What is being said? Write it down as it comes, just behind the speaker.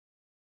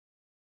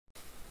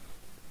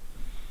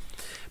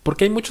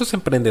Porque hay muchos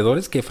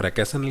emprendedores que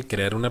fracasan al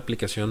crear una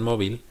aplicación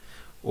móvil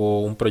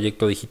o un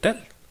proyecto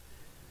digital.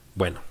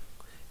 Bueno,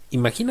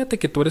 imagínate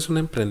que tú eres un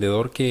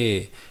emprendedor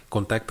que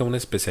contacta a un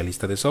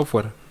especialista de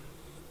software,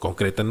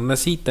 concretan una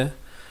cita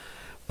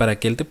para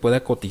que él te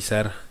pueda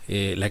cotizar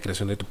la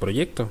creación de tu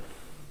proyecto.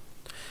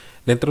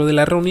 Dentro de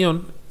la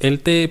reunión, él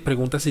te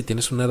pregunta si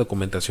tienes una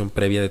documentación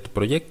previa de tu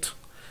proyecto,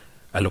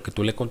 a lo que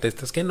tú le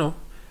contestas que no,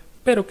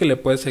 pero que le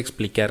puedes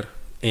explicar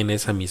en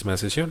esa misma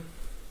sesión.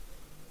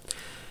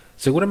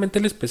 Seguramente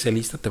el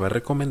especialista te va a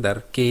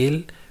recomendar que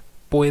él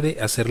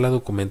puede hacer la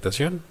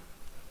documentación,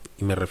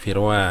 y me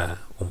refiero a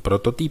un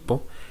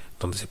prototipo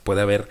donde se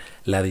pueda ver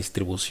la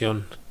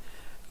distribución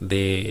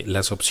de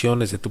las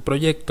opciones de tu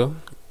proyecto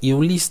y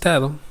un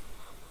listado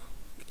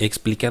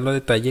explicando a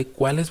detalle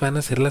cuáles van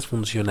a ser las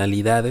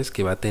funcionalidades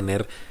que va a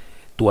tener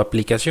tu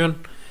aplicación.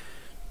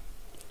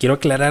 Quiero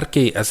aclarar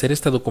que hacer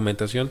esta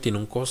documentación tiene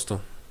un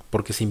costo,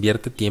 porque se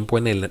invierte tiempo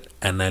en el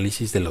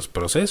análisis de los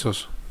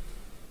procesos.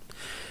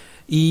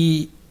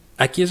 Y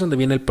aquí es donde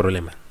viene el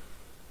problema.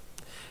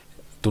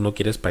 Tú no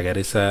quieres pagar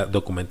esa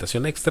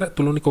documentación extra,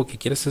 tú lo único que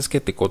quieres es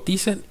que te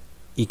coticen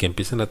y que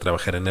empiecen a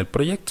trabajar en el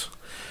proyecto.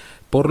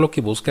 Por lo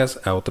que buscas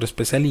a otro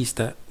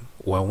especialista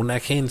o a una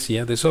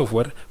agencia de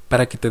software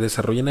para que te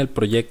desarrollen el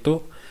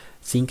proyecto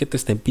sin que te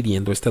estén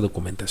pidiendo esta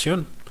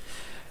documentación.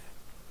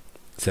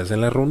 Se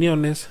hacen las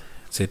reuniones,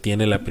 se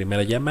tiene la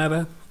primera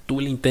llamada,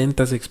 tú le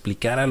intentas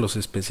explicar a los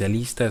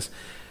especialistas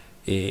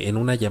en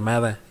una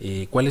llamada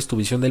cuál es tu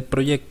visión del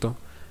proyecto,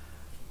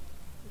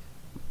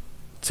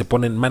 se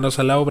ponen manos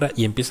a la obra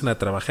y empiezan a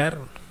trabajar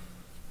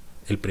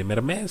el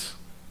primer mes,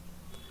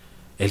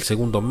 el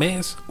segundo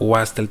mes o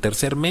hasta el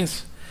tercer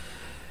mes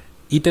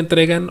y te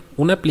entregan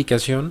una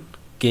aplicación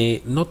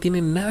que no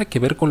tiene nada que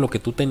ver con lo que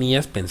tú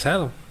tenías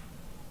pensado.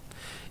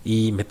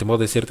 Y me temo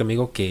decirte,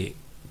 amigo, que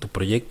tu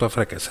proyecto ha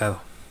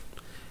fracasado.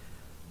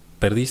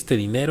 Perdiste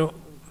dinero,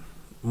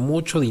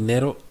 mucho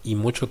dinero y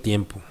mucho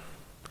tiempo.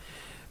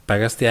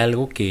 Pagaste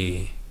algo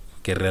que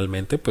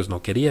realmente pues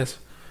no querías.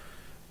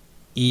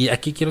 Y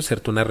aquí quiero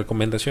hacerte una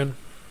recomendación.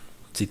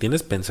 Si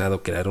tienes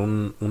pensado crear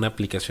una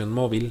aplicación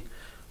móvil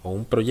o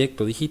un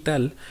proyecto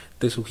digital,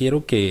 te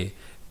sugiero que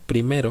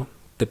primero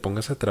te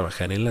pongas a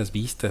trabajar en las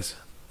vistas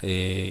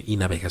y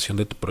navegación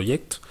de tu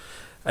proyecto.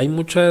 Hay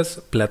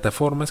muchas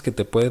plataformas que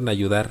te pueden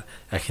ayudar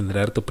a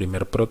generar tu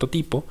primer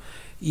prototipo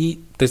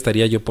y te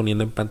estaría yo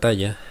poniendo en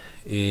pantalla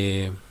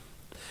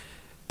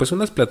pues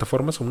unas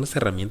plataformas o unas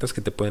herramientas que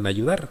te pueden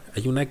ayudar.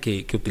 Hay una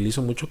que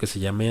utilizo mucho que se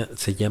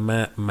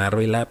llama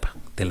Marvel App,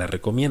 te la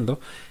recomiendo,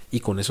 y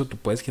con eso tú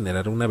puedes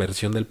generar una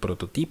versión del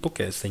prototipo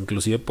que hasta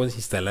inclusive puedes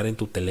instalar en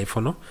tu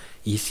teléfono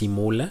y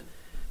simula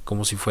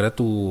como si fuera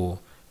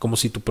como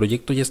si tu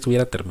proyecto ya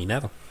estuviera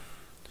terminado.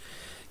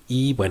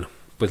 Y bueno,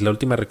 pues la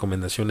última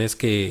recomendación es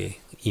que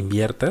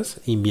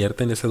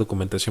invierte en esa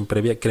documentación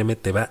previa, créeme,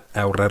 te va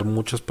a ahorrar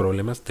muchos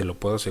problemas, te lo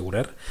puedo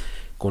asegurar.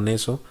 Con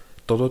eso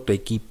todo tu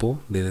equipo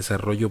de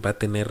desarrollo va a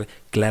tener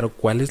claro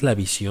cuál es la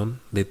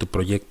visión de tu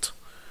proyecto.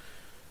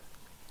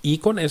 Y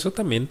con eso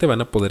también te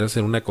van a poder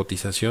hacer una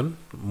cotización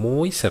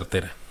muy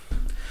certera.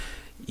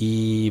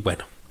 Y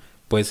bueno,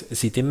 pues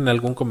si tienen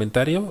algún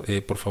comentario,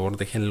 por favor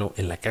déjenlo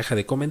en la caja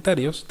de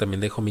comentarios. También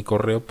dejo mi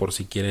correo por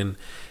si quieren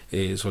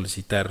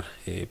solicitar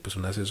pues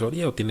una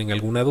asesoría o tienen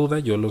alguna duda.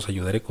 Yo los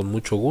ayudaré con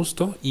mucho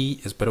gusto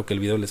y espero que el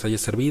video les haya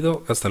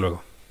servido. Hasta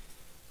luego.